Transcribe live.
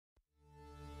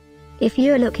If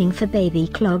you're looking for baby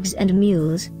clogs and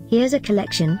mules, here's a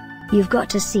collection you've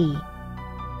got to see.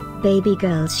 Baby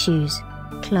Girls Shoes,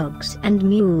 Clogs and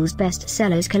Mules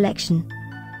Bestsellers Collection.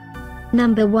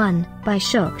 Number 1, by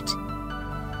Shocked.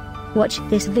 Watch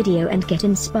this video and get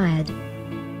inspired.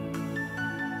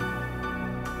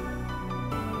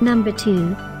 Number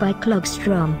 2, by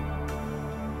Clogstrom.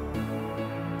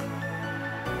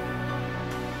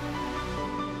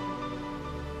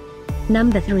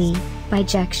 Number 3, by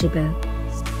Jackshibo.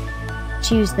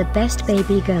 Choose the best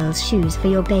baby girl's shoes for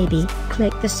your baby,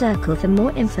 click the circle for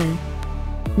more info.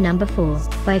 Number 4,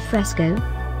 by Fresko.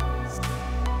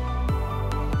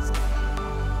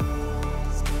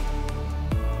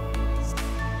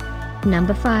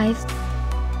 Number 5.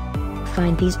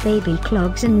 Find these baby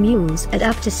clogs and mules at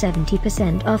up to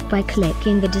 70% off by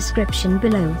clicking the description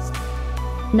below.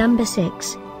 Number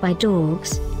 6, by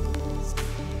DAWGS.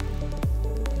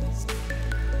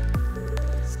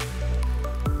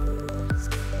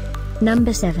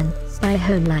 Number 7, by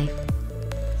Ehomelife.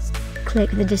 Click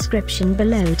the description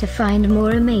below to find more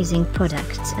amazing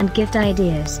products and gift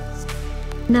ideas.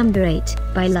 Number 8,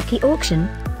 by Lucky Auction.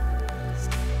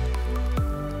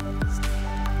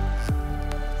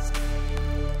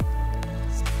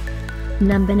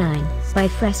 Number 9, by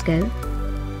Fresko.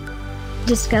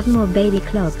 Discover more baby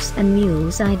clogs and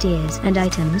mules ideas and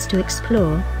items to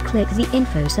explore, click the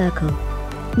info circle.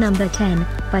 Number 10,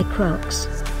 by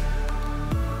Crocs.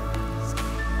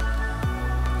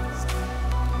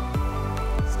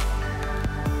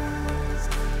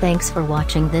 Thanks for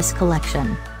watching this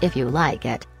collection. If you like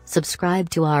it, subscribe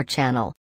to our channel.